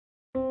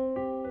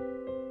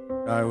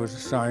I was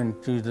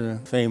assigned to the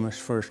famous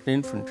 1st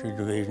Infantry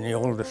Division, the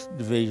oldest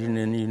division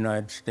in the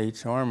United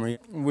States Army.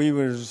 We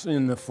was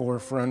in the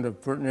forefront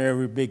of pretty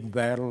every big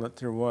battle that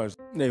there was.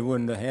 They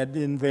wouldn't have had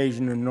the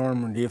invasion of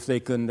Normandy if they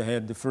couldn't have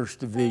had the 1st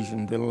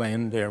Division to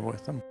land there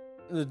with them.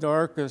 The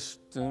darkest,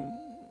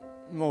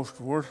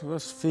 most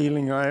worthless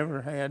feeling I ever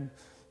had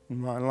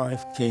in my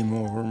life came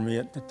over me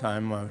at the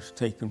time I was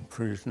taken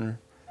prisoner.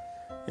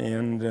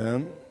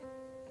 And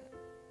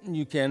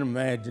you can't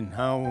imagine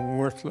how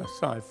worthless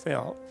I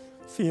felt,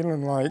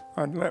 feeling like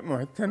I'd let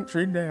my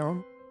country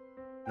down.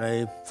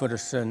 They put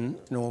us in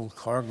an old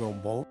cargo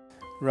boat.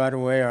 Right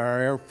away our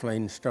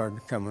airplane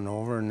started coming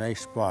over and they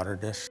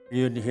spotted us.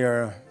 You'd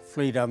hear a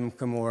fleet of them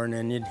come over and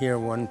then you'd hear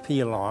one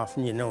peel off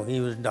and you know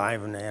he was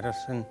diving at us,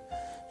 and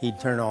he'd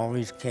turn all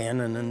these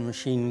cannon and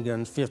machine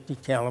guns, 50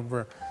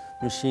 caliber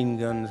machine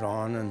guns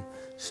on, and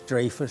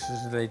strafe us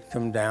as they'd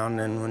come down.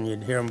 And when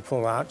you'd hear them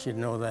pull out, you'd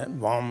know that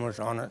bomb was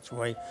on its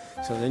way.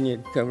 So then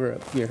you'd cover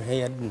up your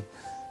head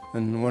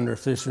and wonder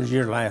if this was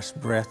your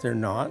last breath or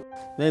not.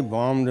 They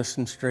bombed us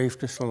and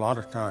strafed us a lot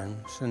of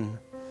times.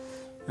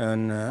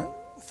 And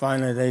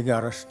finally they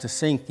got us to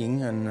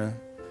sinking, and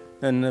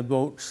then the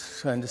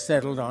boats kind of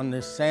settled on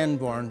this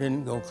sandbar and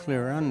didn't go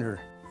clear under.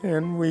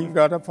 And we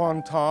got up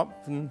on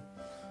top, and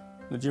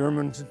the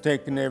Germans had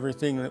taken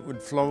everything that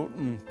would float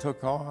and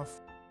took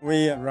off.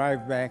 We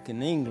arrived back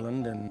in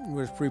England and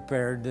was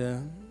prepared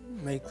to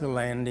make the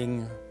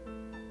landing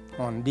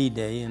on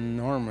D-Day in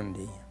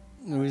Normandy.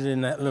 We was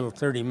in that little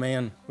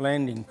 30-man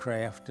landing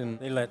craft, and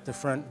they let the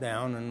front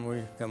down and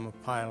we come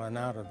piling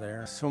out of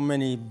there. So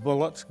many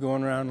bullets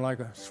going around like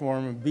a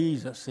swarm of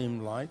bees, it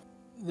seemed like.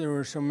 There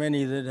were so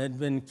many that had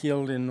been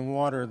killed in the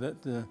water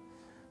that the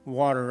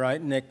water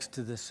right next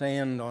to the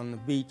sand on the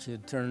beach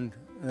had turned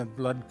a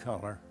blood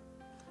color.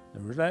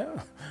 There was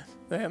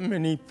that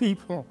many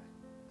people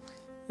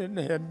that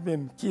had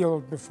been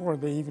killed before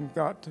they even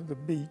got to the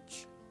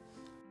beach.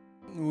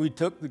 We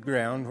took the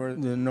ground where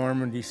the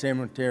Normandy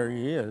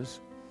Cemetery is.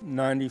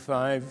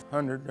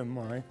 9,500 of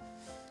my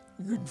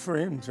good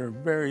friends are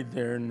buried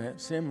there in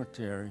that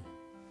cemetery.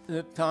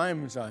 At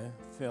times I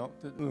felt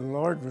that the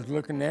Lord was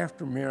looking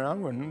after me or I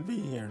wouldn't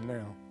be here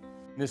now.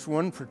 This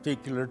one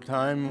particular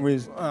time we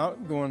was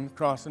out going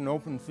across an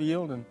open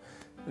field and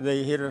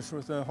they hit us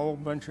with a whole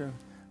bunch of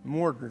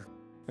mortar,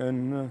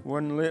 and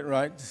one lit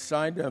right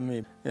beside of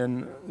me,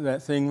 and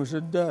that thing was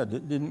a dud.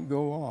 It didn't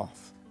go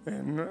off.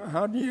 And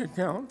how do you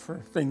account for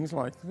things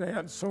like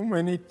that so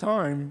many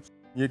times?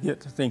 You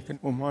get to thinking,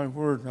 well, my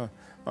word,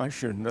 I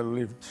shouldn't have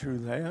lived through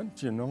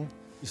that, you know.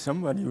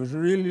 Somebody was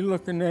really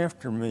looking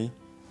after me.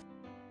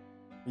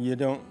 You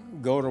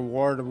don't go to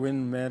war to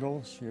win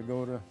medals. You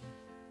go to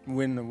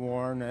win the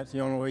war, and that's the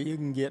only way you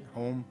can get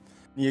home.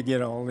 You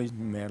get all these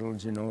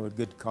medals, you know, the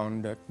Good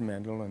Conduct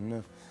Medal and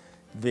the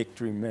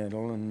Victory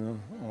Medal and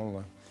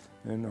all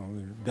the, you know,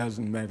 there's a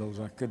dozen medals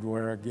I could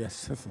wear, I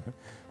guess, if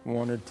I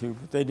wanted to,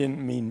 but they didn't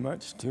mean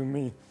much to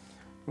me,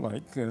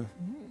 like the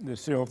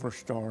Silver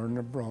Star and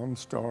the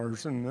Bronze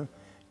Stars and the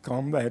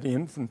Combat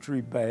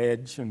Infantry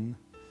Badge, and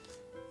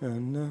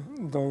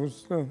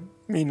those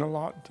mean a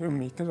lot to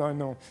me because I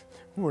know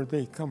where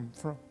they come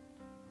from.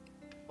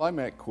 I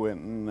met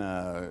Quentin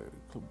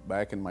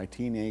back in my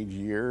teenage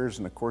years,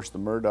 and of course the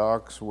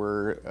Murdocks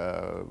were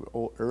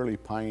early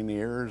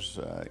pioneers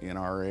in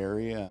our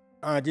area.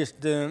 I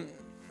just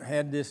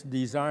had this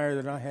desire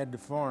that I had to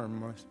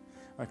farm.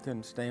 I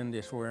couldn't stand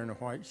this wearing a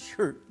white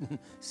shirt and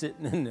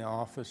sitting in the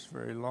office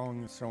very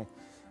long, so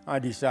I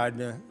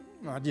decided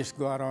I'd just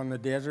go out on the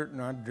desert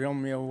and I'd drill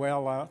me a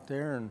well out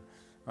there and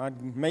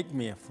I'd make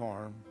me a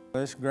farm.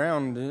 This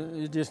ground,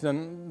 it just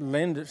doesn't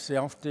lend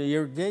itself to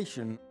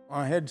irrigation.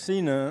 I had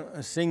seen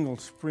a single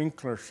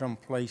sprinkler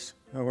someplace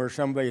where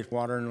somebody's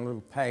watering a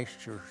little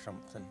pasture or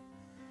something.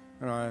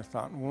 And I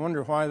thought, I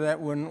wonder why that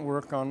wouldn't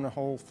work on the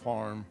whole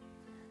farm.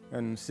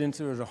 And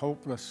since it was a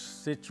hopeless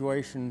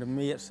situation to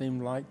me, it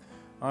seemed like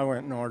I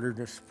went and ordered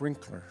a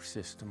sprinkler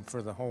system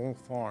for the whole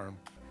farm.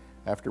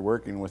 After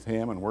working with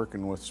him and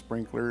working with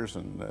sprinklers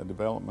and the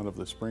development of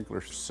the sprinkler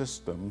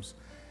systems,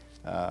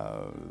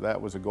 that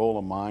was a goal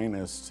of mine,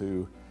 is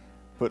to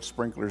put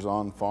sprinklers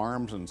on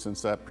farms, and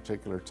since that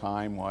particular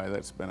time, why,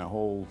 that's been a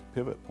whole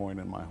pivot point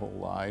in my whole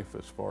life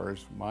as far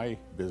as my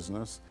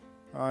business.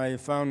 I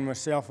found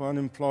myself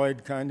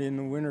unemployed kind of in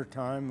the winter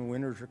time. The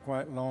winters are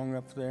quite long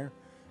up there,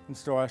 and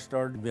so I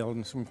started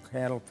building some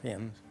cattle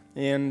pens.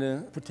 And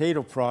a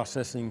potato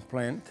processing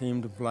plant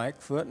came to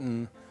Blackfoot,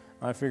 and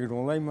I figured,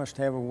 well, they must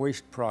have a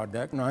waste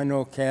product, and I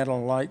know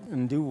cattle like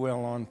and do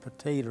well on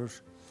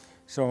potatoes.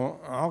 So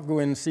I'll go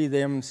in and see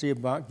them and see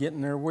about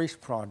getting their waste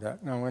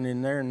product. And I went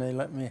in there and they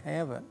let me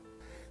have it.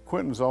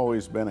 Quentin's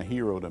always been a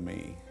hero to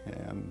me,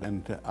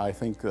 and I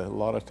think a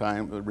lot of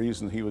time the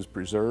reason he was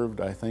preserved,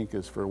 I think,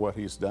 is for what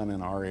he's done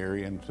in our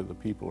area and to the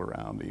people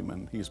around him,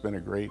 and he's been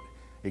a great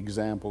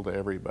example to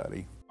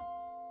everybody.